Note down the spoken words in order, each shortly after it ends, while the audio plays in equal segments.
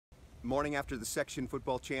Morning after the section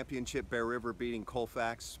football championship, Bear River beating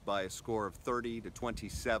Colfax by a score of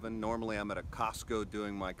 30-27. Normally I'm at a Costco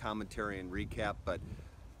doing my commentary and recap, but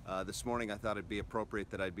this morning I thought it'd be appropriate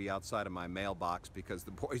that I'd be outside of my mailbox because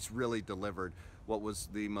the boys really delivered what was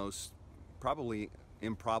the most probably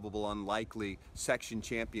improbable, unlikely section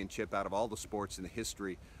championship out of all the sports in the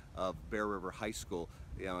history of Bear River High School.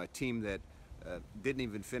 You know, a team that didn't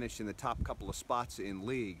even finish in the top couple of spots in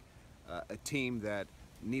league, a team that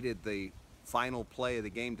needed the final play of the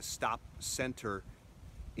game to stop center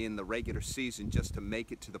in the regular season just to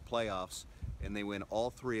make it to the playoffs, and they win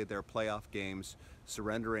all three of their playoff games,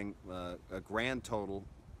 surrendering a grand total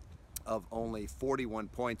of only 41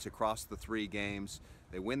 points across the three games.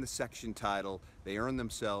 They win the section title, they earn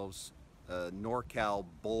themselves a NorCal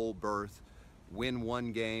Bowl berth, win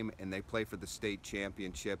one game, and they play for the state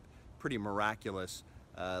championship. Pretty miraculous.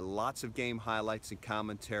 Lots of game highlights and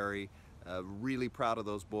commentary. Really proud of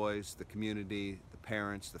those boys, the community, the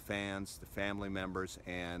parents, the fans, the family members,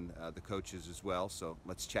 and the coaches as well. So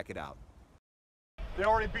let's check it out. They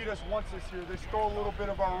already beat us once this year. They stole a little bit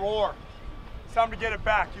of our roar. It's time to get it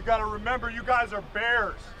back. You got to remember, you guys are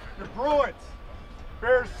Bears. You're Bruins.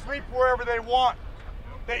 Bears sleep wherever they want.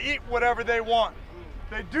 They eat whatever they want.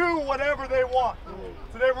 They do whatever they want.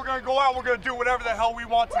 Today we're going to go out, we're going to do whatever the hell we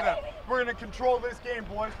want to them. We're going to control this game,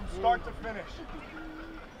 boys, from start to finish.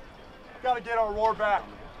 Got to get our roar back.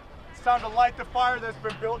 It's time to light the fire that's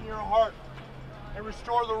been built in your heart and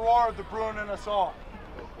restore the roar of the Bruin in us all.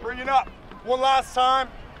 Bring it up one last time.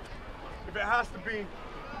 If it has to be,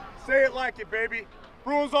 say it like it, baby.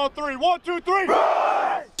 Bruins on three. 1, 2, 3.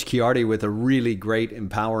 Chiardi with a really great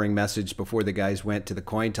empowering message before the guys went to the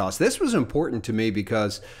coin toss. This was important to me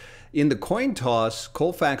because in the coin toss,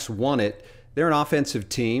 Colfax won it. They're an offensive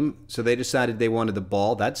team, so they decided they wanted the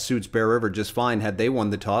ball. That suits Bear River just fine. Had they won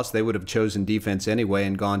the toss, they would have chosen defense anyway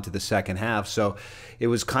and gone to the second half. So it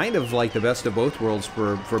was kind of like the best of both worlds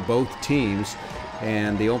for both teams.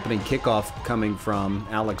 And the opening kickoff coming from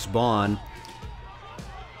Alex Bond.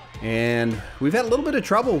 And we've had a little bit of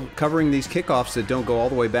trouble covering these kickoffs that don't go all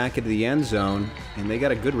the way back into the end zone. And they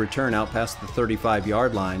got a good return out past the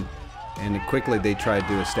 35-yard line. And quickly they tried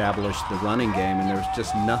to establish the running game, and there was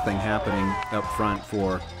just nothing happening up front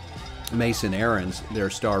for Mason Aarons, their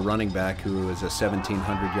star running back, who is a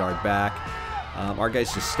 1,700-yard back. Our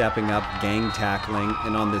guys just stepping up, gang tackling,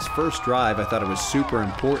 and on this first drive, I thought it was super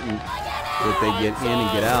important that they get in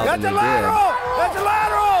and get out, and they did. That's a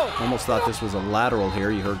lateral! Almost thought this was a lateral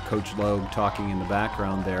here. You heard Coach Loeb talking in the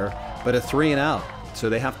background there, but a 3-and-out, so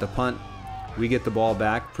they have to punt. We get the ball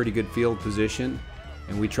back, pretty good field position.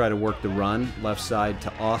 And we try to work the run left side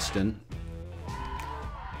to Austin,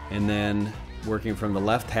 and then working from the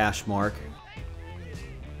left hash mark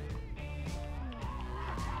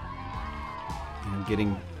and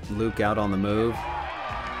getting Luke out on the move.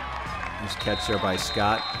 Nice catch there by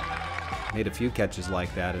Scott. Made a few catches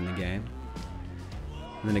like that in the game.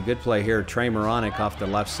 And then a good play here, Trey Moronic off the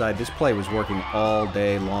left side. This play was working all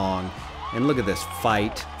day long. And look at this,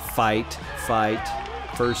 fight, fight, fight,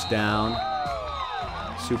 first down.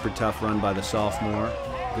 Super tough run by the sophomore.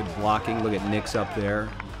 Good blocking. Look at Nick's up there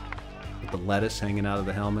with the lettuce hanging out of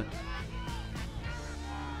the helmet.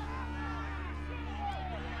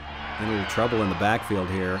 A little trouble in the backfield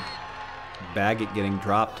here. Baggett getting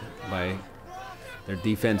dropped by their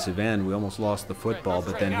defensive end. We almost lost the football,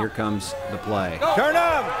 but then here comes the play. Turn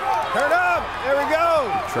up! Turn up! There we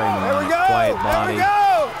go! Trey Moronic, quiet body. There we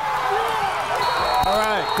go! All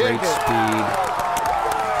right, great speed.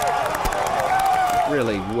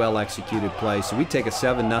 Really well executed play. So we take a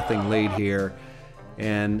 7-0 lead here,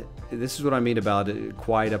 and this is what I mean about it,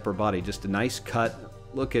 quiet upper body. Just a nice cut.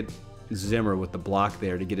 Look at Zimmer with the block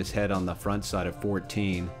there to get his head on the front side of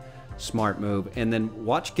 14. Smart move. And then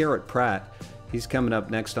watch Garrett Pratt. He's coming up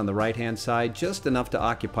next on the right-hand side, just enough to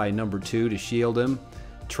occupy number 2 to shield him.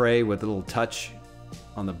 Trey with a little touch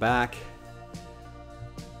on the back.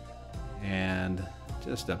 And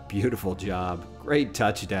just a beautiful job. Great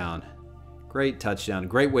touchdown. Great touchdown.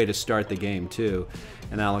 Great way to start the game, too.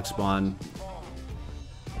 And Alex Bond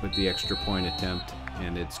with the extra point attempt,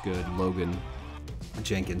 and it's good. Logan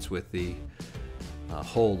Jenkins with the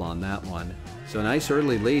hold on that one. So a nice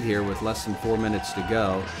early lead here with less than 4 minutes to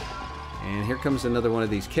go. And here comes another one of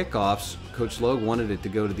these kickoffs. Coach Logue wanted it to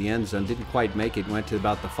go to the end zone. Didn't quite make it. Went to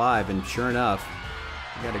about the 5, and sure enough,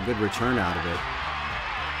 he got a good return out of it.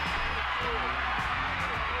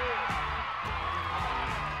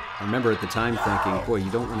 I remember at the time thinking, boy,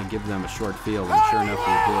 you don't want to give them a short field, and sure enough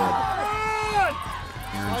they did.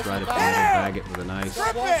 Aaron's right up the middle, Baggett with a nice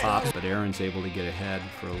pop, but Aaron's able to get ahead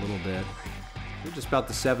for a little bit. We're just about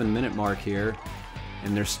the 7-minute mark here.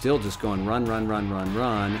 And they're still just going run, run, run, run,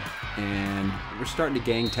 run. And we're starting to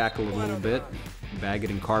gang tackle a little bit. Baggett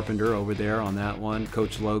and Carpenter over there on that one.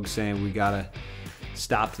 Coach Logue saying we got to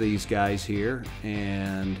stop these guys here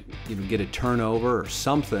and get a turnover or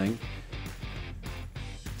something,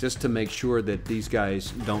 just to make sure that these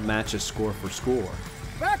guys don't match us score for score.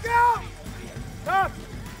 Back out! Stop!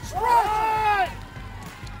 Strike!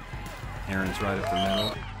 Aaron's right up the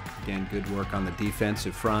middle. Again, good work on the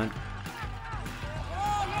defensive front.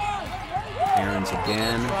 Aaron's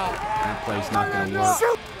again. That play's not going to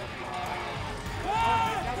work.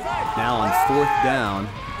 Now on 4th down,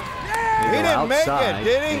 they go outside,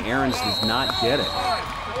 and Aaron's does not get it.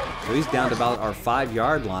 So he's down to about our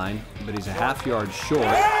 5-yard line, but he's a half yard short.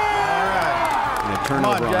 And a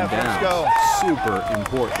turnover on down. Super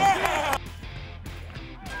important.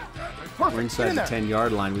 We're inside the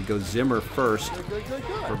 10-yard line. We go Zimmer first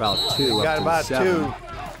for about 2 up to the 7.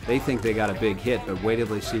 They think they got a big hit, but wait till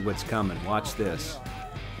they see what's coming. Watch this.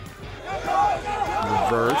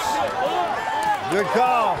 Reverse. Good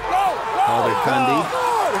call. Calder Cundy.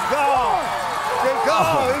 Good call. Good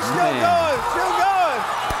call. He's still going. Still going.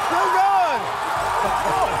 Still going.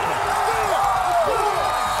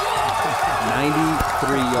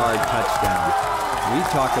 93-yard touchdown. We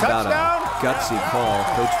talk about a gutsy call.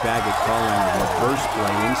 Coach Baggett calling a reverse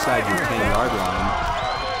play inside your 10-yard line.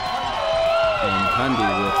 And Cundy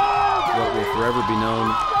with what will forever be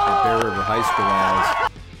known at Bear River High School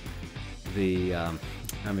as the,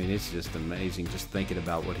 I mean, it's just amazing just thinking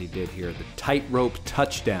about what he did here. The tightrope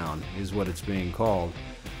touchdown is what it's being called.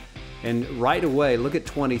 And right away, look at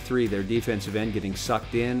 23, their defensive end getting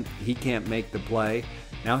sucked in. He can't make the play.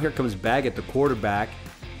 Now here comes Baggett, the quarterback,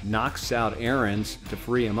 knocks out Aarons to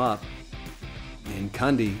free him up. And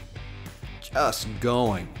Cundy just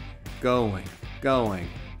going.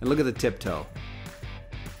 And look at the tiptoe.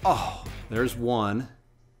 Oh, there's one.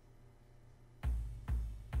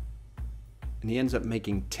 And he ends up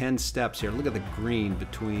making 10 steps here. Look at the green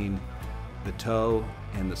between the toe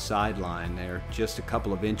and the sideline there. Just a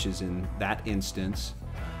couple of inches in that instance.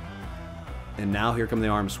 And now here come the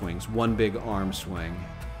arm swings. One big arm swing.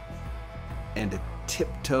 And a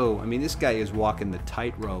tiptoe. I mean, this guy is walking the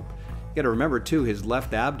tightrope. You got to remember, too, his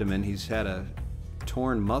left abdomen, he's had a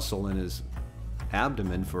torn muscle in his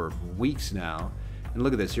abdomen for weeks now. And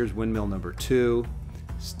look at this. Here's windmill number 2.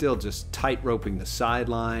 Still just tightroping the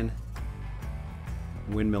sideline.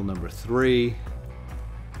 Windmill number 3.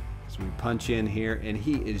 So we punch in here, and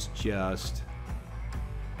he is just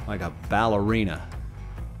like a ballerina.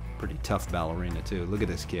 Pretty tough ballerina, too. Look at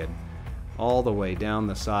this kid. All the way down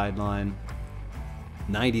the sideline.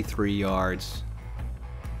 93 yards.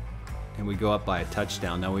 And we go up by a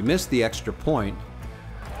touchdown. Now, we missed the extra point,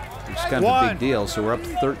 which is kind of a big deal. So we're up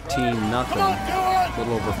 13-0. A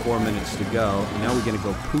little over 4 minutes to go. And now we're going to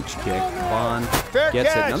go pooch kick. Bond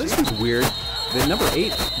gets it. Now, this is weird. The number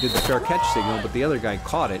 8 did the fair catch signal, but the other guy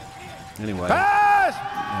caught it. Anyway,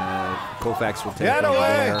 Colfax will take it over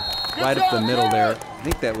there. Right up the middle there. I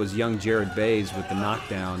think that was young Jared Bays with the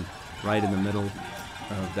knockdown right in the middle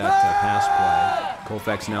of that pass play.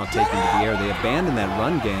 Colfax now taking to the air. They abandoned that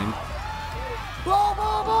run game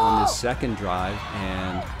on this second drive,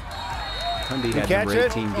 and Cundy had number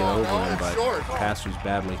 18 get over him, but the pass was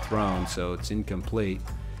badly thrown, so it's incomplete.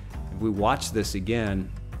 If we watch this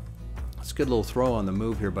again, it's a good little throw on the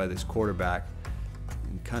move here by this quarterback.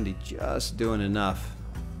 And Cundy just doing enough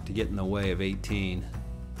to get in the way of 18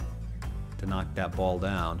 to knock that ball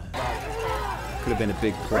down. Could have been a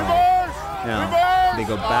big play. Now, they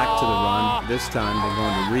go back to the run. This time they're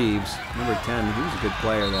going to Reeves. Number 10, he was a good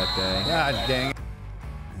player that day. God dang it.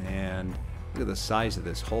 And look at the size of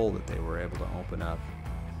this hole that they were able to open up.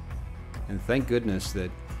 And thank goodness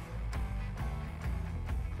that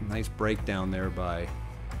nice breakdown there by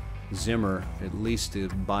Zimmer, at least to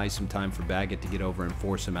buy some time for Baggett to get over and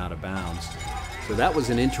force him out of bounds. So that was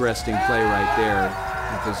an interesting play right there,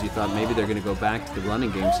 because you thought maybe they're going to go back to the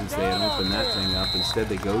running game since they had opened that thing up. Instead,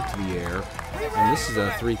 they go to the air. And this is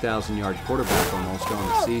a 3,000-yard quarterback almost on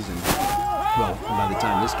the season. Well, by the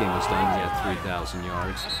time this game was done, he had 3,000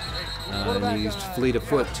 yards. And he used fleet of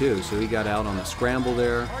foot, too, so he got out on a scramble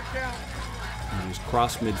there. And he's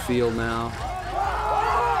cross midfield now.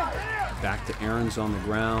 Back to Aaron's on the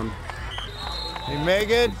ground. Hey,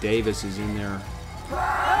 Megan. Davis is in there on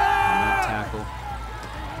that tackle.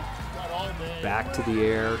 Back to the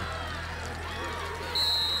air.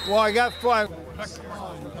 Well, I got 5.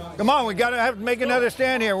 Come on, we got to have to make another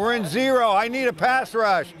stand here. We're in 0. I need a pass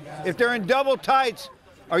rush. If they're in double tights,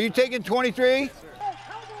 are you taking 23?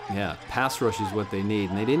 Yeah, pass rush is what they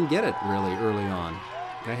need, and they didn't get it really early on.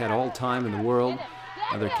 They had all time in the world.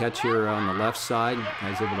 Another catch here on the left side.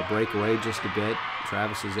 Guy's able to break away just a bit.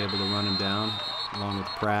 Travis is able to run him down along with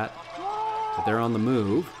Pratt. But they're on the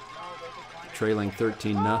move, trailing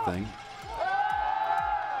 13-0.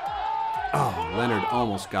 Oh, Leonard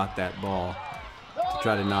almost got that ball to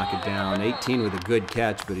try to knock it down. 18 with a good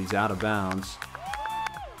catch, but he's out of bounds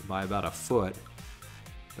by about a foot.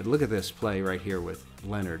 But look at this play right here with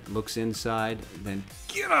Leonard. Looks inside, then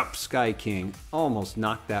get up, Sky King. Almost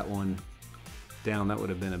knocked that one down. That would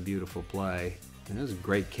have been a beautiful play. And it was a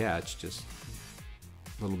great catch, just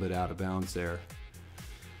a little bit out of bounds there.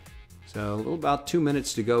 So about 2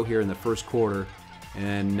 minutes to go here in the first quarter.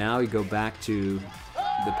 And now we go back to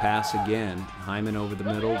the pass again. Hyman over the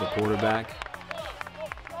middle, the quarterback.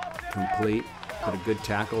 Complete. Put a good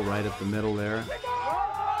tackle right up the middle there.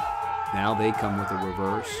 Now they come with a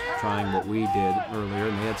reverse, trying what we did earlier,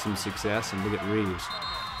 and they had some success. And look at Reeves,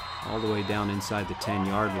 all the way down inside the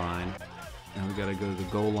 10-yard line. Now we've got to go to the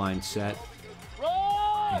goal line set.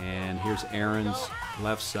 And here's Aaron's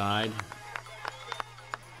left side.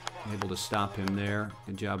 Able to stop him there.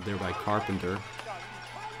 Good job there by Carpenter.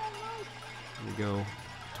 We go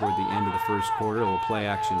toward the end of the first quarter. A little play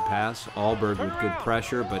action pass. Alberg with good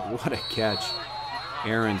pressure, but what a catch.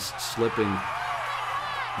 Aaron's slipping,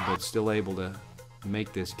 but still able to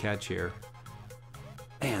make this catch here.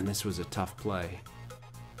 Man, this was a tough play.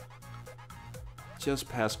 Just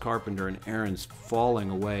past Carpenter, and Aaron's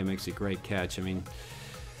falling away, makes a great catch. I mean,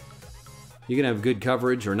 you can have good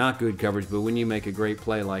coverage or not good coverage, but when you make a great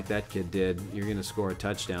play like that kid did, you're going to score a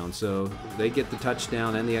touchdown. So they get the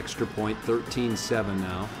touchdown and the extra point, 13-7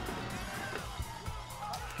 now.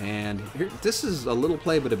 And here, this is a little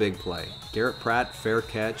play, but a big play. Garrett Pratt, fair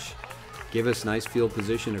catch. Give us nice field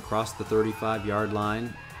position across the 35-yard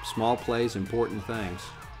line. Small plays, important things.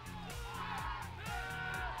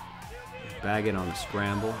 Baggett on the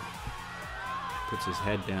scramble. Puts his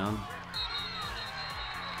head down.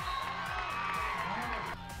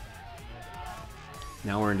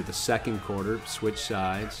 Now we're into the second quarter. Switch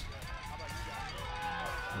sides.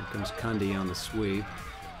 Here comes Cundy on the sweep.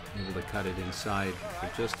 Able to cut it inside for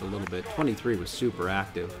just a little bit. 23 was super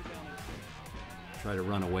active. Try to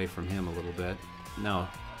run away from him a little bit. Now,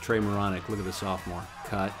 Trey Moronic, look at the sophomore.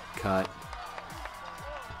 Cut, cut.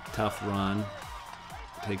 Tough run.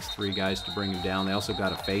 Takes 3 guys to bring him down. They also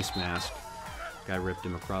got a face mask. Guy ripped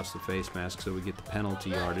him across the face mask, so we get the penalty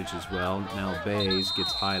yardage as well. Now Bays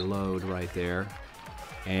gets high load right there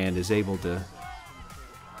and is able to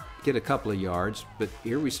get a couple of yards, but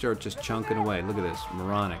here we start just chunking away. Look at this,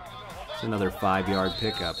 Moronic. It's another 5-yard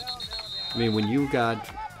pickup. I mean, when you got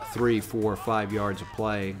 3, 4, 5 yards of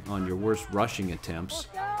play on your worst rushing attempts,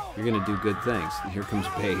 you're going to do good things. And here comes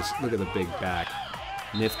Bays. Look at the big back.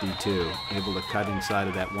 Nifty, too. Able to cut inside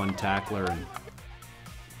of that one tackler and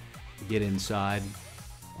get inside.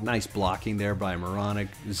 Nice blocking there by Moronic.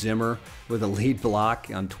 Zimmer with a lead block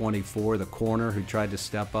on 24, the corner who tried to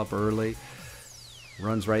step up early.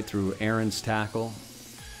 Runs right through Aaron's tackle.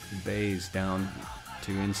 Bays down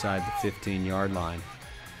to inside the 15-yard line.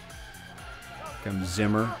 Comes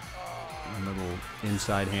Zimmer. A little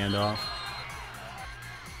inside handoff.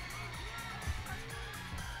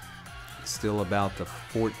 Still about the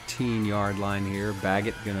 14-yard line here.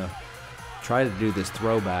 Baggett gonna try to do this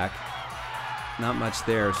throwback. Not much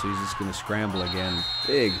there, so he's just gonna scramble again.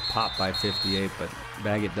 Big pop by 58, but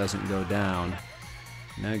Baggett doesn't go down.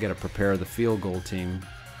 Now you got to prepare the field goal team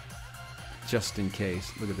just in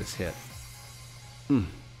case. Look at this hit.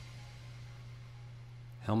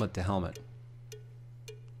 Helmet to helmet.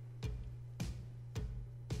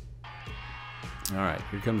 All right,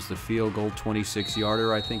 here comes the field goal,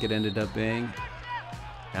 26-yarder, I think it ended up being.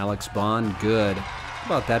 Alex Bond, good.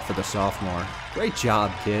 How about that for the sophomore? Great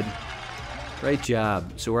job, kid. Great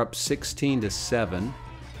job. So we're up 16-7.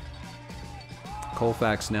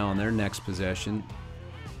 Colfax now on their next possession.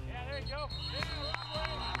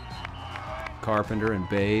 Carpenter and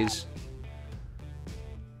Bays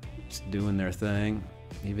just doing their thing.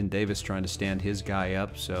 Even Davis trying to stand his guy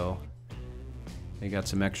up, so they got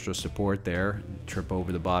some extra support there. Trip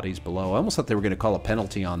over the bodies below. I almost thought they were going to call a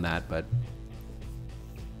penalty on that, but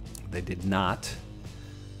they did not.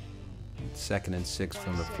 2nd and 6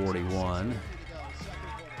 from the 41.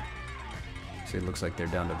 See, it looks like they're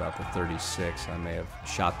down to about the 36. I may have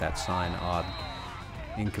shot that sign odd.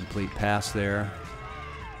 Incomplete pass there.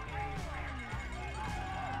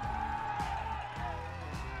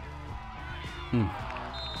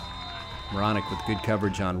 Moronic with good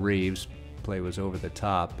coverage on Reeves. Play was over the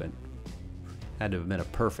top, but had to have been a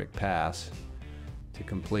perfect pass to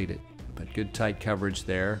complete it. But good tight coverage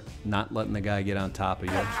there. Not letting the guy get on top of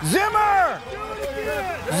you. Zimmer!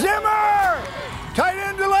 Zimmer! Tight end!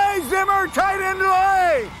 Zimmer, tight end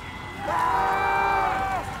delay.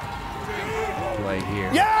 Play here.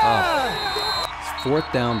 Yeah! It's 4th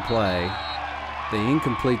down play. They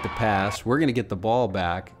incomplete the pass. We're going to get the ball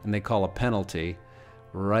back, and they call a penalty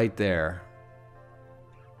right there.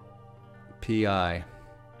 PI.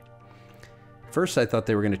 First, I thought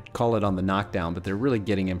they were going to call it on the knockdown, but they're really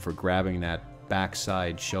getting him for grabbing that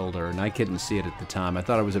backside shoulder, and I couldn't see it at the time. I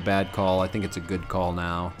thought it was a bad call. I think it's a good call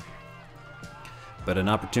now. But an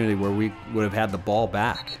opportunity where we would have had the ball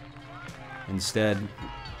back. Instead,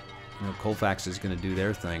 you know, Colfax is going to do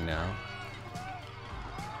their thing now.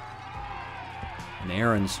 And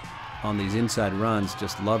Aaron's on these inside runs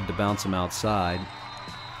just love to bounce them outside.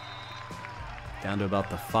 Down to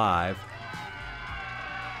about the 5.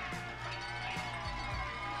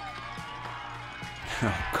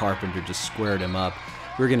 Carpenter just squared him up.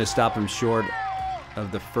 We were going to stop him short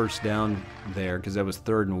of the first down there because that was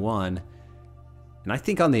 3rd and 1. And I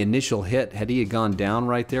think on the initial hit, had he gone down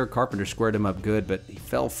right there, Carpenter squared him up good, but he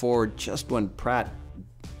fell forward just when Pratt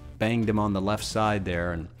banged him on the left side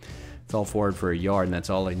there and fell forward for a yard, and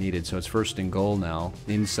that's all they needed. So it's 1st and goal now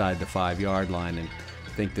inside the 5-yard line, and I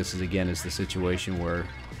think this is again is the situation where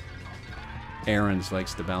Aarons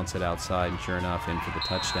likes to bounce it outside, and sure enough, in for the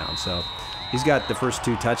touchdown. So he's got the first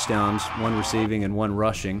 2 touchdowns, 1 receiving and 1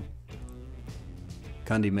 rushing.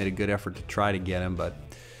 Cundy made a good effort to try to get him, but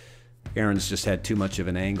Aaron's just had too much of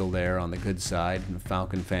an angle there on the good side, and the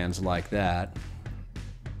Falcon fans like that.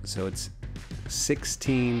 So it's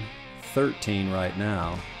 16-13 right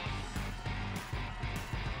now.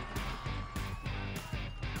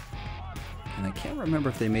 And I can't remember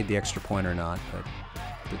if they made the extra point or not, but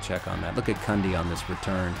to check on that. Look at Cundy on this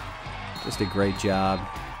return. Just a great job.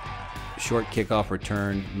 Short kickoff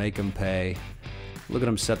return, make him pay. Look at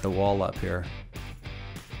him set the wall up here.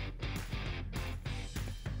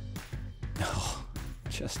 Oh,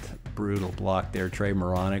 just a brutal block there. Trey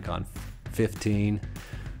Moronic on 15.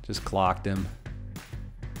 Just clocked him.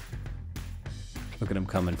 Look at him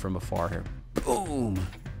coming from afar here. Boom!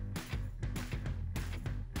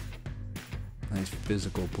 Nice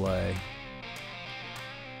physical play.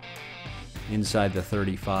 Inside the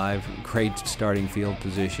 35. Great starting field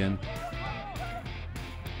position.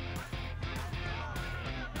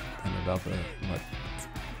 And about the,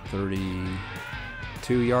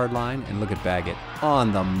 32-yard line. And look at Baggett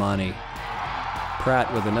on the money.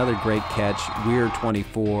 Pratt with another great catch. Weir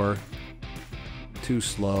 24. Too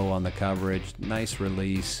slow on the coverage. Nice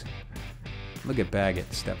release. Look at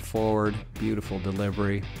Baggett. Step forward. Beautiful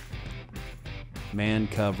delivery. Man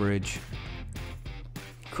coverage.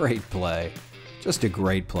 Great play. Just a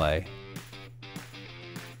great play.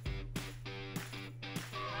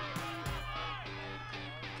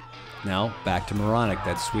 Now back to Moronic.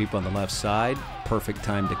 That sweep on the left side. Perfect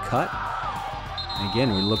time to cut. And again,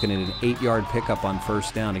 we're looking at an 8-yard pickup on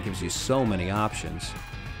 1st down. It gives you so many options.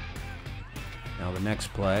 Now the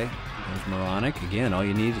next play. There's Moronic. Again, all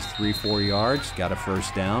you need is 3-4 yards. Got a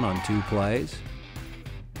 1st down on 2 plays.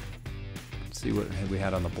 See what we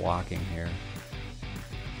had on the blocking here.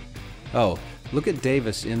 Oh, look at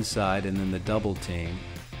Davis inside and then the double team.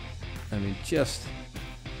 I mean, just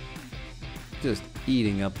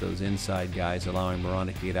eating up those inside guys, allowing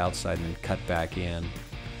Moronic to get outside and then cut back in.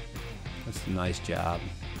 That's a nice job.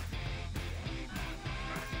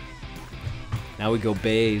 Now we go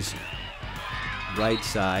Bays, right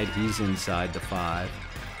side. He's inside the 5.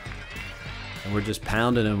 And we're just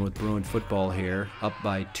pounding him with Bruin football here, up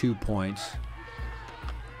by 2 points.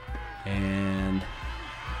 And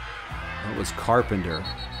that was Carpenter.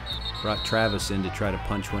 Brought Travis in to try to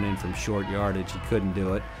punch one in from short yardage. He couldn't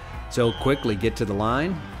do it. So quickly get to the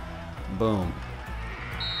line. Boom.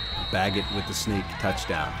 Baggett with the sneak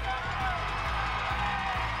touchdown.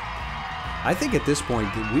 I think at this point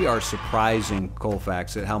we are surprising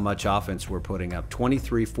Colfax at how much offense we're putting up.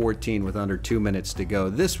 23-14 with under 2 minutes to go.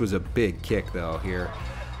 This was a big kick though here.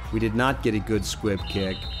 We did not get a good squib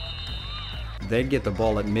kick. They'd get the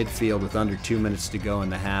ball at midfield with under 2 minutes to go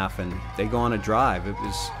in the half, and they go on a drive. It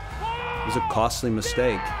was a costly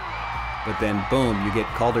mistake. But then, boom, you get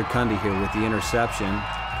Calder-Cundy here with the interception,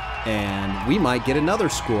 and we might get another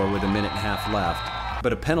score with a minute and a half left.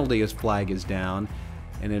 But a penalty flag is down,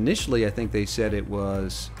 and initially I think they said it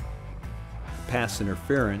was pass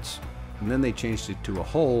interference, and then they changed it to a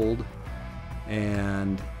hold,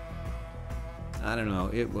 and I don't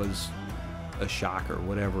know, it was a shocker,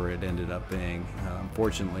 whatever it ended up being.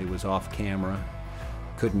 Unfortunately, it was off camera.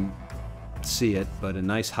 Couldn't see it, but a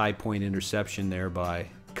nice high point interception there by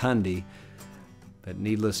Cundy. But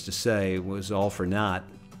needless to say, it was all for naught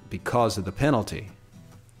because of the penalty.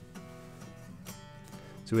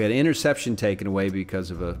 So we had an interception taken away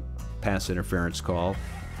because of a pass interference call,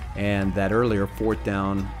 and that earlier 4th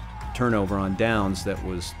down turnover on downs that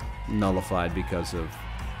was nullified because of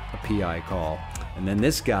a PI call. And then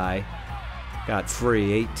this guy got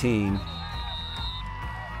free, 18.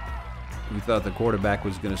 We thought the quarterback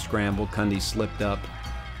was going to scramble. Cundy slipped up,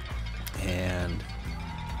 and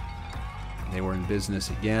they were in business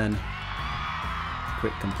again.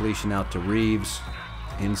 Quick completion out to Reeves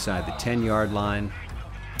inside the 10-yard line.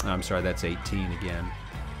 I'm sorry, that's 18 again.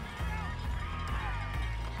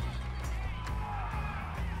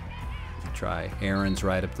 Try Aaron's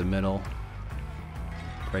right up the middle.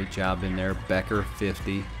 Great job in there. Becker,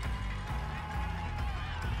 50.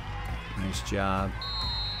 Nice job.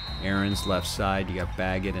 Aaron's left side. You got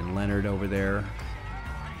Baggett and Leonard over there.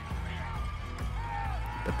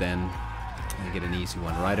 But then they get an easy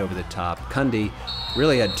one right over the top. Cundy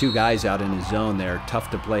really had 2 guys out in his zone there. Tough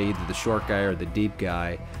to play either the short guy or the deep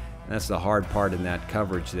guy. And that's the hard part in that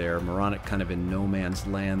coverage there. Moronic kind of in no man's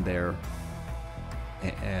land there.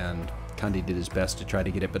 And Cundy did his best to try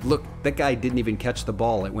to get it. But look, that guy didn't even catch the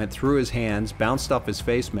ball. It went through his hands, bounced off his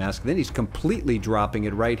face mask. Then he's completely dropping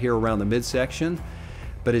it right here around the midsection.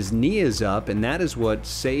 But his knee is up, and that is what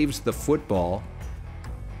saves the football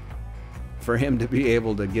for him to be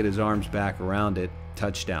able to get his arms back around it.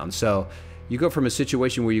 Touchdown. So you go from a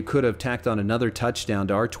situation where you could have tacked on another touchdown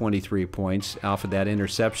to our 23 points off of that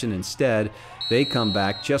interception. Instead, they come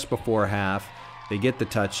back just before half. They get the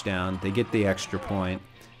touchdown. They get the extra point.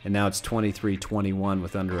 And now it's 23-21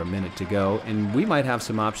 with under a minute to go. And we might have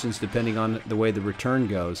some options depending on the way the return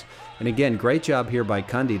goes. And again, great job here by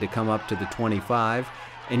Cundy to come up to the 25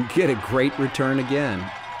 and get a great return again.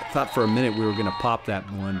 I thought for a minute we were going to pop that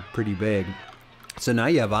one pretty big. So now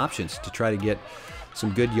you have options to try to get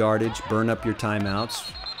some good yardage, burn up your timeouts,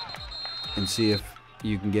 and see if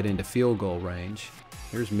you can get into field goal range.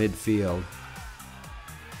 Here's midfield.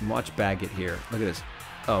 And watch Baggett here. Look at this.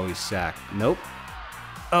 Oh, he's sacked. Nope.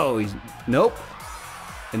 Oh, nope.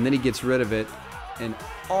 And then he gets rid of it and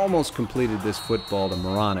almost completed this football to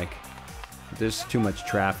Moronic. There's too much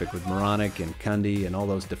traffic with Moronic and Cundy and all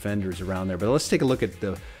those defenders around there. But let's take a look at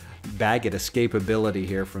the Baggett escapability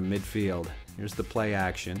here from midfield. Here's the play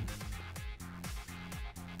action.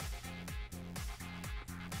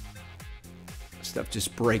 Stuff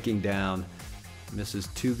just breaking down. Misses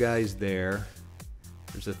 2 guys there.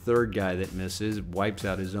 There's a 3rd guy that misses, wipes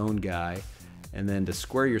out his own guy. And then to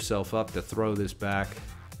square yourself up to throw this back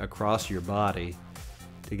across your body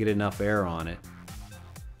to get enough air on it.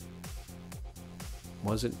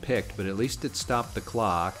 Wasn't picked, but at least it stopped the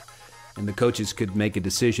clock. And the coaches could make a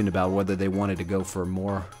decision about whether they wanted to go for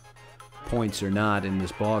more points or not in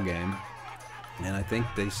this ball game. And I think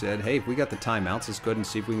they said, hey, if we got the timeouts, let's go ahead and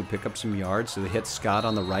see if we can pick up some yards. So they hit Scott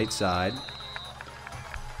on the right side.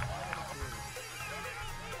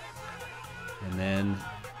 And then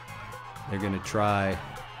they're going to try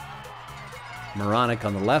Moronic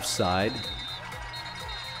on the left side.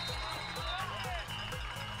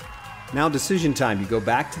 Now decision time. You go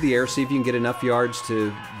back to the air, see if you can get enough yards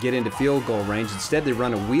to get into field goal range. Instead, they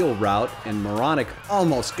run a wheel route, and Moronic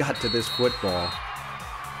almost got to this football.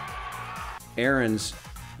 Aaron's,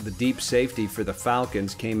 the deep safety for the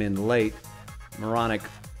Falcons, came in late. Moronic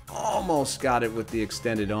almost got it with the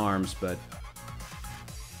extended arms, but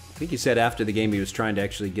I think he said after the game he was trying to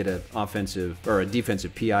actually get an offensive or a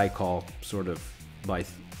defensive PI call, sort of by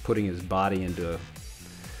putting his body into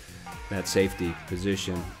that safety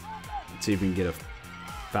position. See if we can get a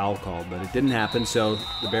foul call, but it didn't happen. So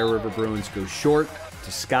the Bear River Bruins go short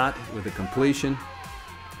to Scott with a completion.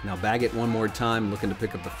 Now Baggett one more time, looking to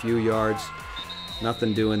pick up a few yards.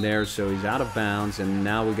 Nothing doing there, so he's out of bounds. And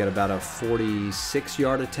now we got about a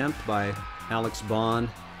 46-yard attempt by Alex Bond.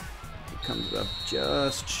 It comes up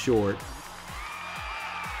just short.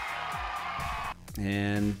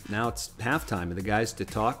 And now it's halftime, and the guys to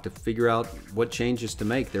talk to figure out what changes to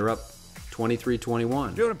make. They're up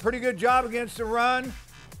 23-21. Doing a pretty good job against the run.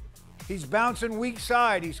 He's bouncing weak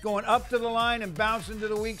side. He's going up to the line and bouncing to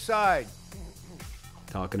the weak side.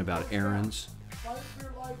 Talking about errands.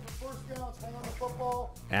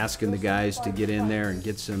 Asking the guys to get in there and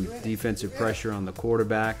get some defensive pressure on the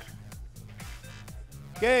quarterback.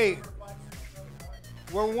 Okay,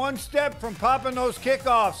 we're one step from popping those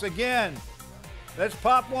kickoffs again. Let's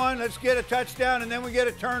pop one, let's get a touchdown, and then we get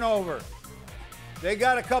a turnover. They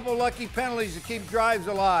got a couple lucky penalties to keep drives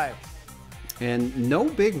alive. And no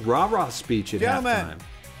big rah-rah speech at halftime.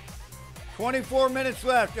 24 minutes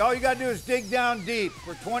left. All you got to do is dig down deep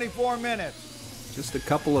for 24 minutes. Just a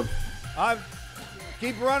couple of...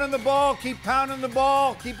 Keep running the ball, keep pounding the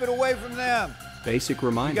ball, keep it away from them. Basic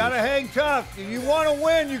reminders. You got to hang tough. If you want to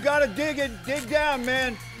win, you got to dig down,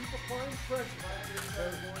 man.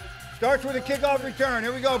 Starts with a kickoff return.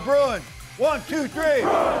 Here we go, Bruins. 1, 2, 3.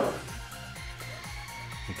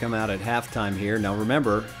 They come out at halftime here. Now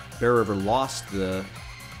remember, Bear River lost the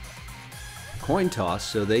coin toss,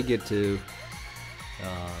 so they get to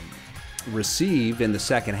receive in the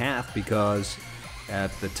second half because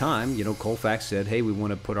at the time, you know, Colfax said, hey, we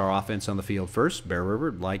want to put our offense on the field first. Bear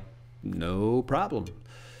River, like, no problem.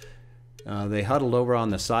 They huddled over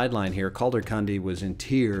on the sideline here. Calder-Cundy was in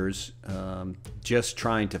tears, just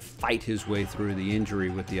trying to fight his way through the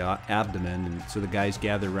injury with the abdomen. And so the guys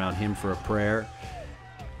gathered around him for a prayer.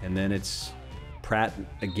 And then it's Pratt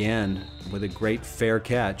again with a great fair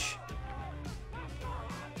catch.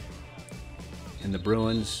 And the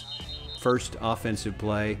Bruins' first offensive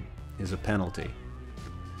play is a penalty.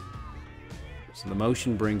 So the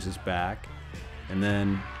motion brings us back. And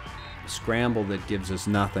then a scramble that gives us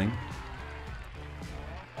nothing.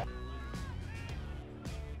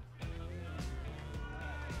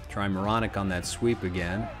 Try Moronic on that sweep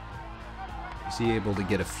again. Is he able to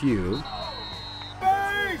get a few?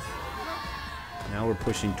 Now we're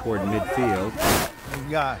pushing toward midfield.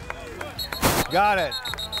 Got it.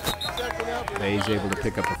 Bay's able to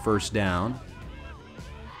pick up a first down.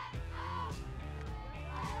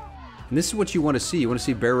 And this is what you want to see. You want to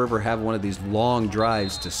see Bear River have one of these long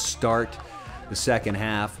drives to start the second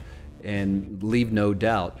half and leave no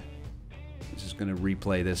doubt. This is going to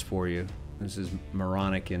replay this for you. This is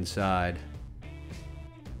Moronic inside.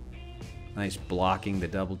 Nice blocking, the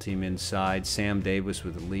double team inside. Sam Davis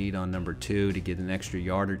with the lead on number 2 to get an extra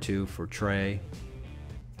yard or two for Trey.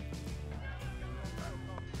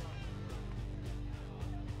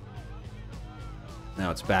 Now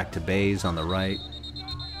it's back to Bays on the right.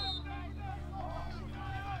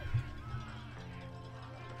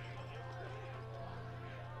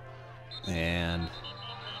 And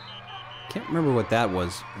can't remember what that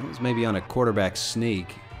was. It was maybe on a quarterback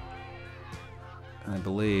sneak, I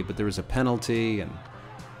believe, but there was a penalty, and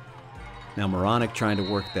now Moronic trying to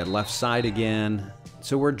work that left side again.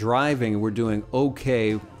 So we're driving and we're doing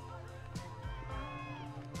okay.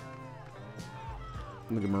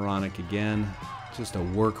 Look at Moronic again, just a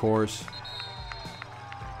workhorse.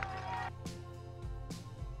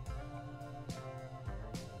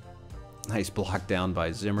 Nice block down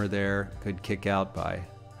by Zimmer there. Good kick out by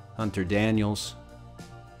Hunter Daniels.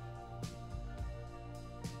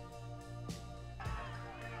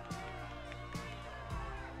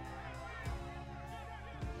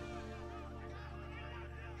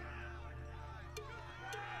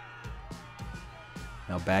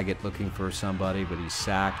 Now Baggett looking for somebody, but he's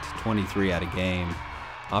sacked. 23 out of game.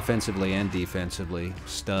 Offensively and defensively.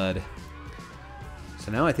 Stud.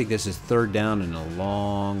 So now I think this is third down and a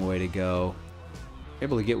long way to go.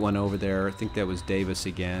 Able to get one over there. I think that was Davis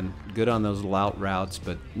again. Good on those out routes,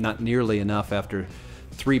 but not nearly enough after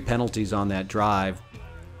 3 penalties on that drive.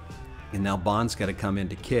 And now Bond's got to come in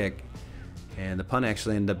to kick. And the punt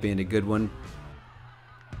actually ended up being a good one.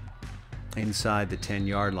 Inside the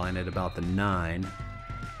 10-yard line at about the 9.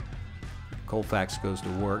 Colfax goes to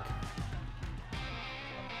work.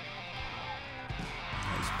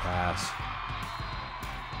 Nice pass.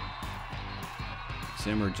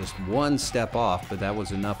 Zimmer just one step off, but that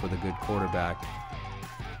was enough with a good quarterback.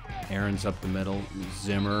 Aaron's up the middle,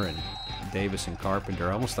 Zimmer and Davis and Carpenter.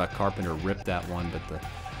 I almost thought Carpenter ripped that one, but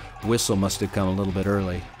the whistle must have come a little bit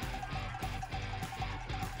early.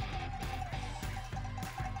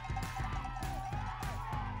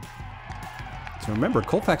 So remember,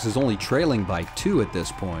 Colfax is only trailing by 2 at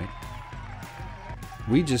this point.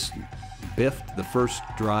 We just biffed the first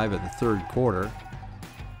drive of the third quarter.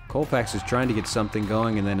 Colfax is trying to get something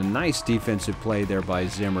going, and then a nice defensive play there by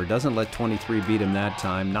Zimmer. Doesn't let 23 beat him that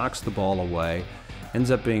time. Knocks the ball away.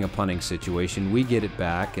 Ends up being a punting situation. We get it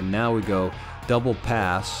back, and now we go double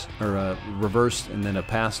pass, or a reverse, and then a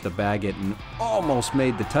pass to Baggett, and almost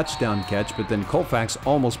made the touchdown catch, but then Colfax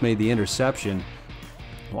almost made the interception.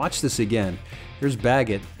 Watch this again. Here's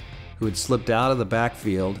Baggett, who had slipped out of the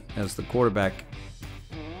backfield as the quarterback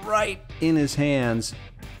right in his hands,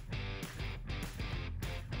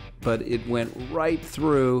 but it went right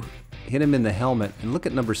through, hit him in the helmet, and look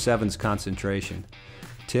at number 7's concentration.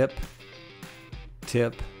 Tip,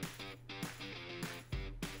 tip.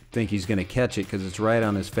 Think he's going to catch it because it's right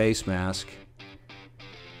on his face mask.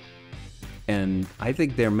 And I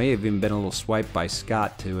think there may have even been a little swipe by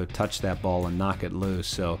Scott to touch that ball and knock it loose.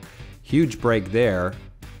 So huge break there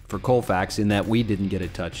for Colfax in that we didn't get a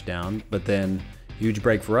touchdown, but then huge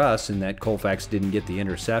break for us in that Colfax didn't get the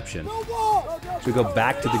interception. So we go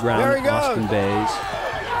back to the ground. Austin Bays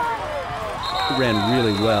ran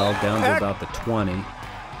really well down to about the 20.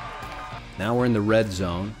 Now we're in the red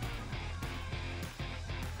zone.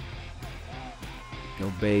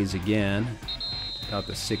 Go Bays again. About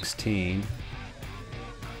the 16.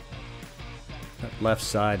 That left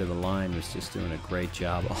side of the line was just doing a great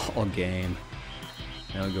job all game.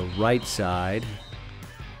 Now we go right side.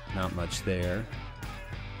 Not much there.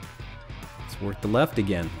 Let's work the left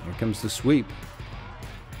again. Here comes the sweep.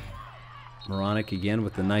 Moronic again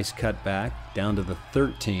with the nice cutback down to the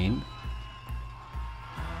 13.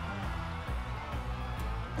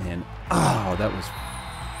 And, oh, that was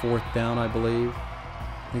 4th down, I believe.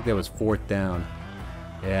 I think that was 4th down.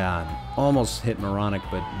 Yeah, almost hit Moronic,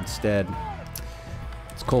 but instead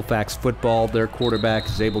it's Colfax football. Their quarterback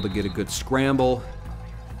is able to get a good scramble.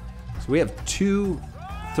 So we have 2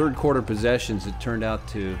 third-quarter possessions that turned out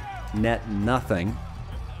to net nothing.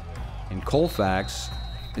 And Colfax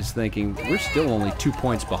is thinking, we're still only 2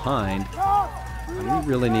 points behind. And we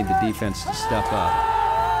really need the defense to step up.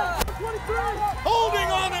 Holding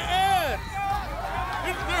on the edge!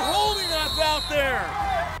 They're holding us out there!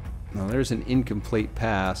 Now there's an incomplete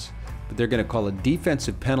pass, but they're going to call a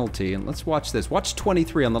defensive penalty. And let's watch this. Watch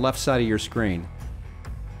 23 on the left side of your screen.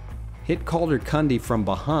 Hit Calder Cundy from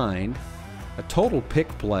behind. A total pick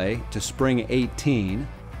play to spring 18.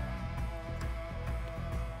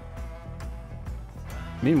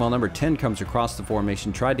 Meanwhile, number 10 comes across the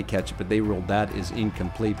formation, tried to catch it, but they ruled that is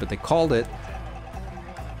incomplete. But they called it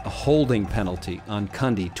a holding penalty on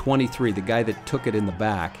Cundy, 23, the guy that took it in the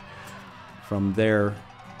back from their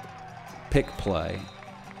pick play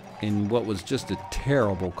in what was just a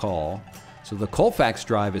terrible call. So the Colfax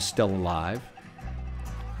drive is still alive,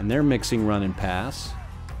 and they're mixing run and pass.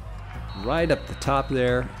 Right up the top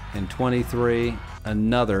there, and 23,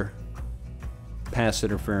 another pass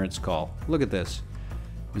interference call. Look at this.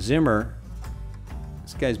 Zimmer,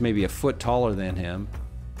 this guy's maybe a foot taller than him.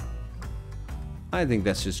 I think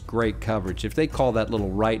that's just great coverage. If they call that little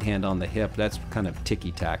right hand on the hip, that's kind of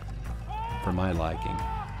ticky-tack for my liking.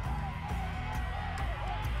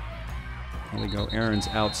 Here we go, Aaron's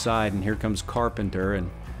outside, and here comes Carpenter,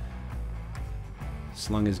 and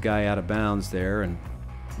slung his guy out of bounds there, and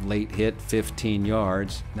late hit, 15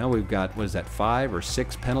 yards. Now we've got, what is that, 5 or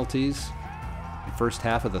 6 penalties in the first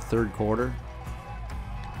half of the third quarter.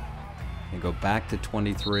 And go back to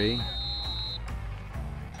 23.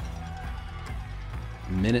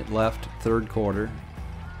 Minute left, third quarter.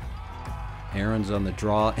 Aaron's on the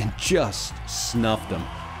draw and just snuffed him.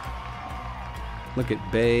 Look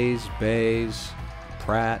at Bays,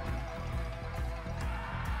 Pratt.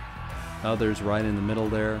 Others right in the middle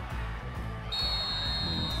there.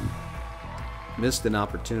 Missed an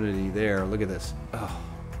opportunity there. Look at this. Oh.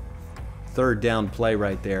 Third down play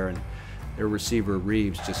right there, and their receiver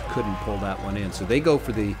Reeves just couldn't pull that one in. So they go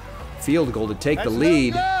for the field goal to take the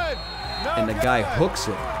lead, and the guy hooks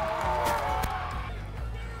it.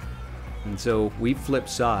 And so we flip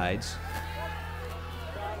sides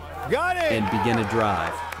and begin a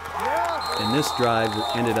drive. And this drive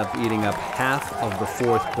ended up eating up half of the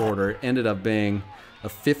fourth quarter. It ended up being a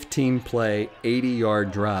 15-play,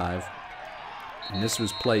 80-yard drive. And this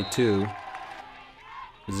was play 2.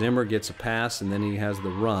 Zimmer gets a pass, and then he has the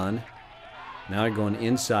run. Now they're going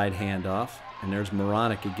inside handoff, and there's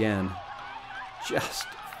Moronic again, just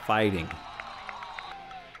fighting.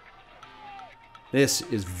 This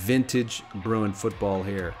is vintage Bruin football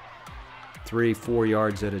here. 3-4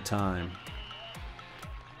 yards at a time.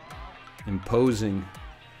 Imposing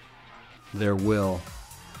their will.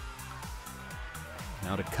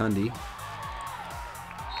 Now to Cundy.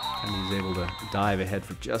 And he's able to dive ahead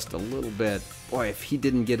for just a little bit. Boy, if he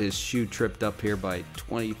didn't get his shoe tripped up here by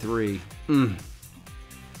 23, could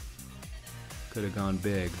have gone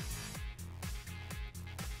big.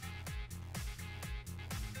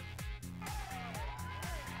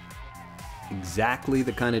 Exactly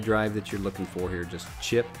the kind of drive that you're looking for here. Just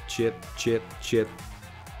chip, chip, chip, chip.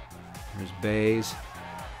 There's Bays.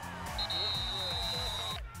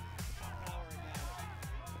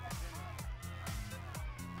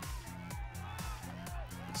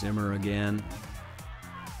 Zimmer again.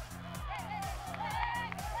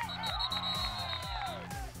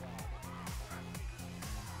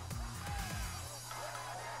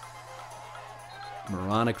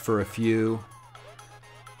 Moronic for a few.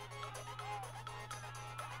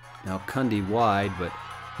 Now Cundy wide, but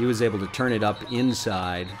he was able to turn it up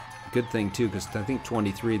inside. Good thing too, because I think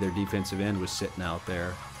 23, their defensive end, was sitting out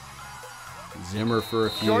there. Zimmer for a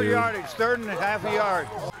few. Short yardage, 3.5 yards.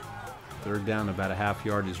 Third down, about a half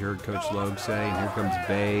yard, as you heard Coach Logue say. And here comes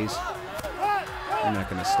Bays. You're not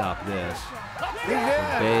going to stop this. So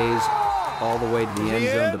Bays all the way to the end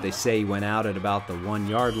zone, but they say he went out at about the 1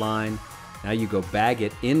 yard line. Now you go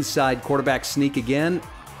Baggett inside, quarterback sneak again.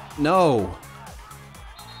 No.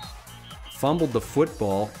 fumbled the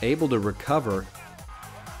football, able to recover,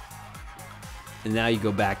 and now you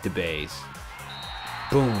go back to Bays.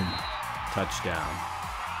 Boom, touchdown.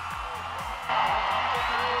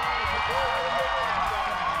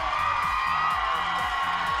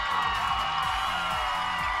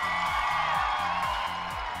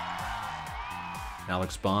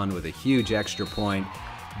 Alex Bond with a huge extra point.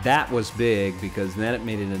 That was big because then it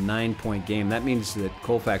made it a 9-point game. That means that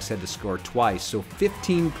Colfax had to score twice. So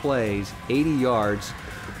 15 plays, 80 yards,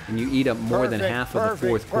 and you eat up more than half of the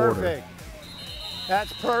fourth quarter. Perfect.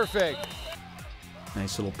 That's perfect.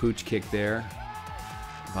 Nice little pooch kick there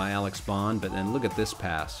by Alex Bond, but then look at this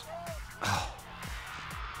pass. Oh.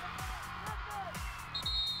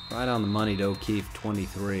 Right on the money to O'Keefe,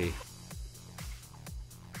 23.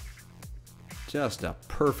 Just a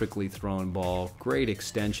perfectly thrown ball. Great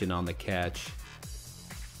extension on the catch.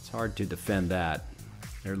 It's hard to defend that.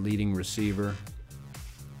 Their leading receiver.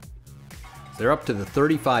 They're up to the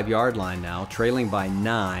 35-yard line now, trailing by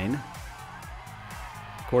 9.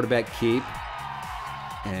 Quarterback keep.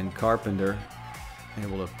 And Carpenter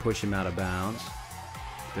able to push him out of bounds.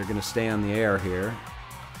 They're going to stay on the air here.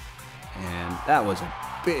 And that was a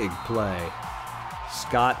big play.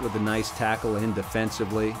 Scott with a nice tackle in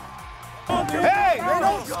defensively. Hey, they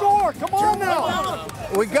don't score. Come on now.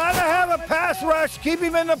 We got to have a pass rush. Keep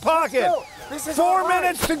him in the pocket. 4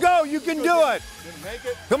 minutes to go. You can do it.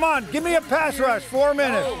 Come on, give me a pass rush. 4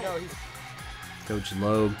 minutes. Coach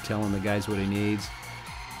Logue telling the guys what he needs.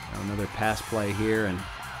 Now another pass play here, and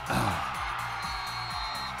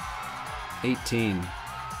 18.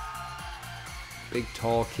 Big,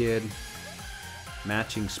 tall kid.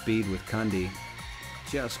 Matching speed with Cundy.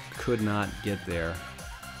 Just could not get there.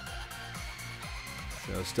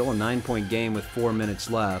 So still a 9-point game with 4 minutes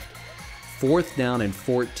left. 4th down and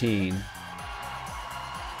 14.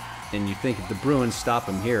 And you think if the Bruins stop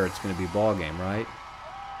them here, it's going to be a ball game, right?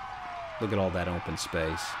 Look at all that open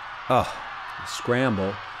space. Oh,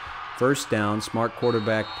 scramble. 1st down, smart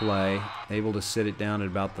quarterback play. Able to sit it down at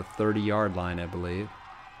about the 30-yard line, I believe.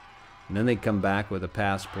 And then they come back with a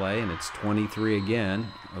pass play, and it's 23 again.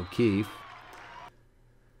 O'Keefe.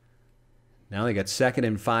 Now they got 2nd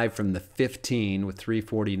and 5 from the 15 with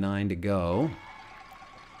 3:49 to go.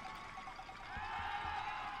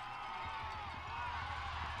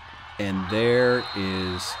 And there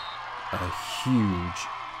is a huge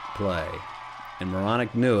play. And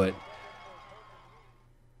Moronic knew it.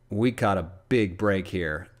 We caught a big break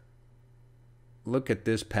here. Look at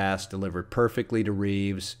this pass delivered perfectly to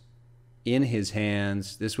Reeves. In his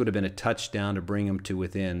hands. This would have been a touchdown to bring him to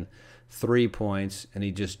within 3 points, and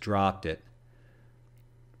he just dropped it.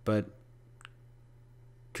 But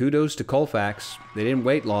kudos to Colfax. They didn't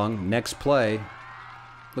wait long. Next play.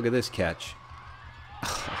 Look at this catch.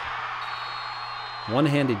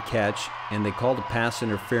 One-handed catch, and they called a pass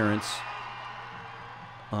interference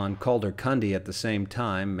on Calder Cundy at the same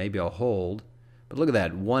time. Maybe a hold. But look at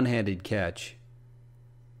that. One-handed catch.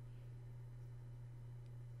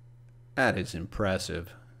 That is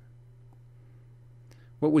impressive.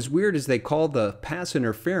 What was weird is they called the pass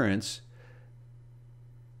interference.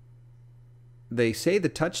 They say the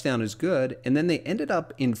touchdown is good, and then they ended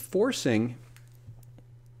up enforcing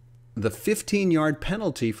the 15-yard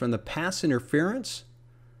penalty from the pass interference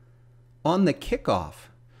on the kickoff.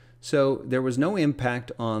 So there was no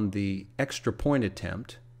impact on the extra point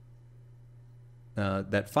attempt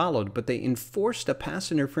that followed, but they enforced a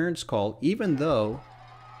pass interference call even though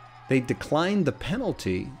they declined the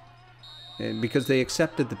penalty because they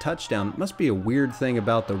accepted the touchdown. It must be a weird thing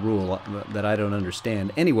about the rule that I don't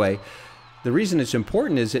understand. Anyway, the reason it's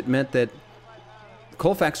important is it meant that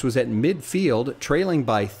Colfax was at midfield, trailing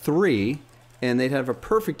by 3, and they'd have a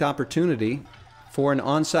perfect opportunity for an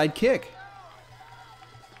onside kick.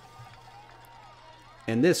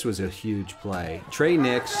 And this was a huge play. Trey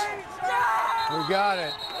Nix. We got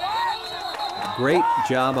it. Great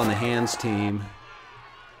job on the hands team.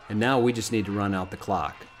 And now we just need to run out the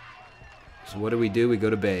clock. So what do? We go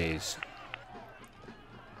to Bays.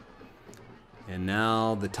 And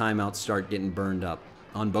now the timeouts start getting burned up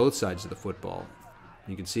on both sides of the football.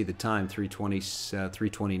 You can see the time,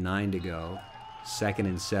 3:29 to go. 2nd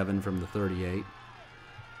and 7 from the 38.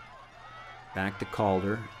 Back to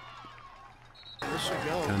Calder.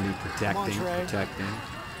 Cundy protecting.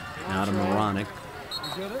 Now to Moronic.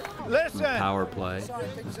 Listen. Power play.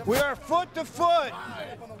 We are foot to foot.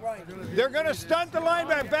 They're going to stunt the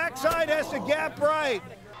linebacker. Backside has to gap right.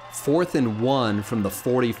 4th and 1 from the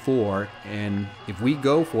 44, and if we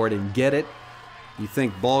go for it and get it, you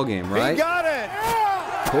think ball game, right? He got it.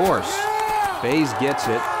 Of course. Bays gets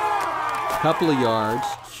it. Couple of yards.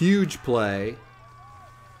 Huge play.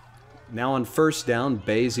 Now on first down,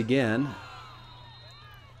 Bays again.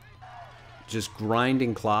 Just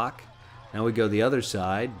grinding clock. Now we go the other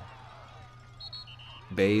side.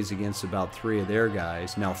 Bays against about 3 of their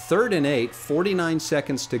guys. Now 3rd and 8, 49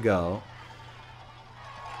 seconds to go.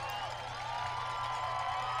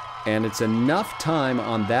 And it's enough time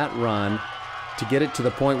on that run to get it to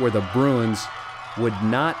the point where the Bruins would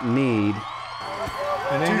not need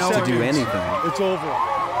to do anything. It's over.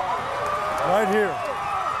 Right here.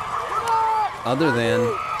 Other than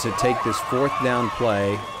to take this 4th down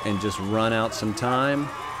play and just run out some time.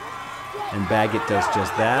 And Baggett does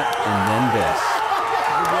just that, and then this.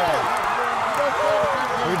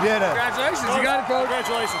 We did it. Congratulations, you got it, Coach.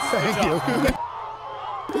 Congratulations. Thank you.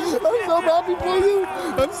 I'm so happy for you.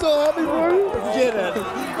 I'm so happy for you. Did it.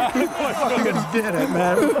 Fucking did it,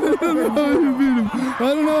 man. I don't know how you beat him. I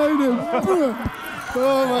don't know how you did.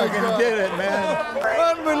 Oh my God. Did it, man.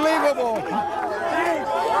 Unbelievable.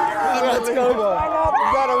 Let's go. You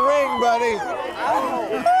got a ring, buddy.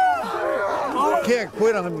 Can't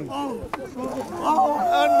quit on me.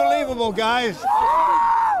 Unbelievable, guys.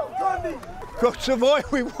 Coach Savoy,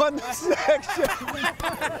 we won the section.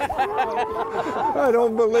 I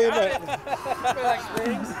don't believe it.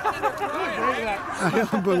 I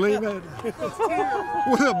don't believe it.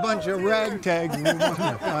 With a bunch of ragtags, we won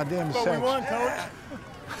the goddamn section.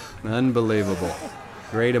 Unbelievable.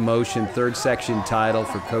 Great emotion. 3rd section title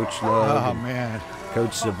for Coach Lowe. Oh, man.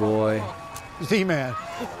 Coach Savoy. Z-Man.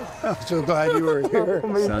 I'm so glad you were here.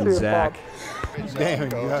 Son Zach. Damn,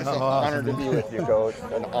 It's an honor to be with you, Coach.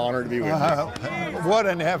 An honor to be with you. what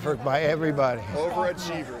an effort by everybody.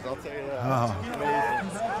 Overachievers, I'll tell you that.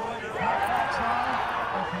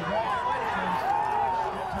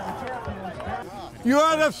 You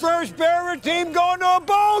are the first Bear River team going to a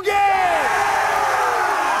bowl game!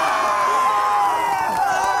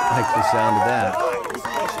 I like the sound of that.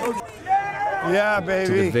 Yeah, To the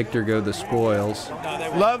baby. victor go the spoils.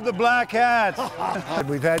 Love the Black Hats.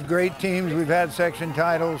 We've had great teams. We've had section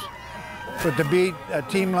titles. But to beat a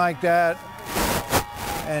team like that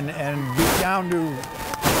and beat down to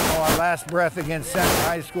our last breath against Central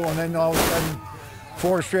High School, and then all of a sudden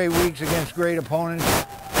 4 straight weeks against great opponents,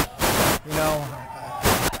 you know,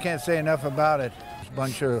 I can't say enough about it. It's a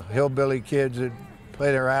bunch of hillbilly kids that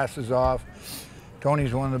play their asses off.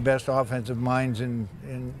 Tony's one of the best offensive minds in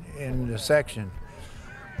the section.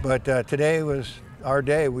 But today was our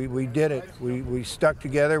day. We did it. We stuck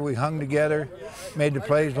together, we hung together, made the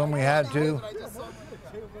plays when we had to,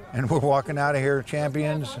 and we're walking out of here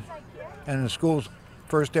champions and the school's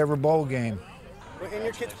first ever bowl game. And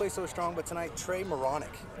your kids play so strong, but tonight Trey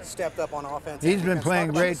Moronic stepped up on offense. He's been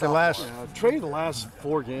playing great the last. Trey, the last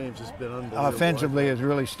 4 games has been unbelievable. Offensively has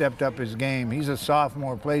really stepped up his game. He's a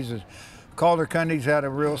sophomore, plays his. Calder Cundy's had a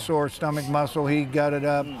real sore stomach muscle. He got it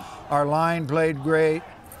up. Our line played great.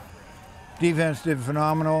 Defense did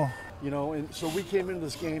phenomenal. You know, and so we came into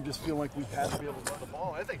this game just feeling like we had to be able to run the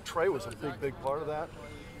ball. I think Trey was a big part of that.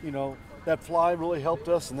 You know, that fly really helped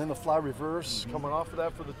us, and then the fly reverse coming off of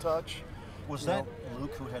that for the touch. Was that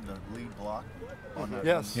Luke who had the lead block on that?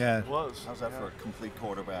 Yes, Yeah. it was. How's that for a complete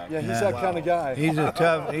quarterback? Yeah, he's that kind of guy. He's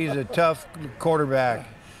a tough quarterback.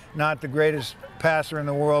 Not the greatest passer in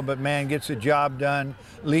the world, but man, gets the job done,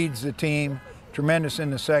 leads the team, tremendous in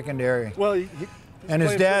the secondary. Well, he's And his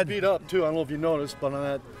playing dad- pretty beat up too. I don't know if you noticed, but on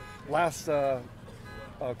that last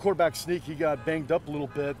quarterback sneak, he got banged up a little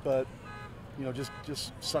bit, but you know, just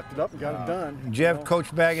sucked it up and got it done. Jeff, you know?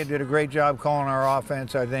 Coach Baggett did a great job calling our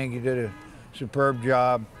offense. I think he did a superb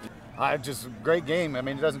job. Just a great game. I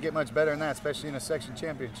mean, it doesn't get much better than that, especially in a section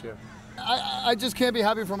championship. I just can't be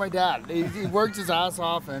happy for my dad. He worked his ass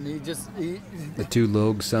off, and he The 2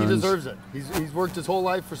 Logue sons. deserves it. He's worked his whole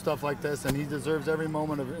life for stuff like this, and he deserves every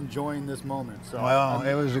moment of enjoying this moment. So Well,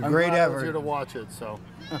 it was a I'm great glad I was effort. here to watch it. So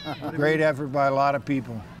Great effort by a lot of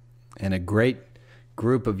people. And a great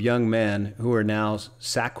group of young men who are now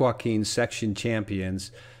Sac-Joaquin section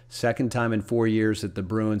champions. 2nd time in 4 years that the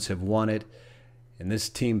Bruins have won it. And this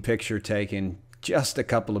team picture taken just a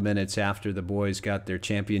couple of minutes after the boys got their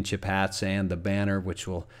championship hats and the banner, which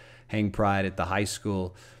will hang proud at the high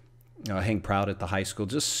school.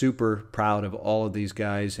 Just super proud of all of these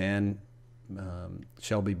guys, and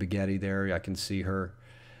Shelby Baghetti there. I can see her.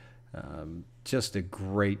 Just a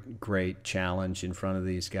great challenge in front of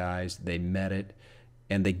these guys. They met it,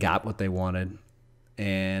 and they got what they wanted.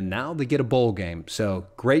 And now they get a bowl game. So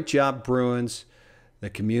great job, Bruins. The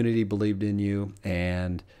community believed in you,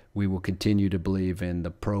 and we will continue to believe in the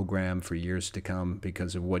program for years to come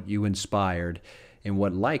because of what you inspired in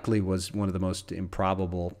what likely was one of the most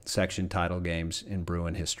improbable section title games in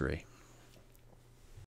Bruin history.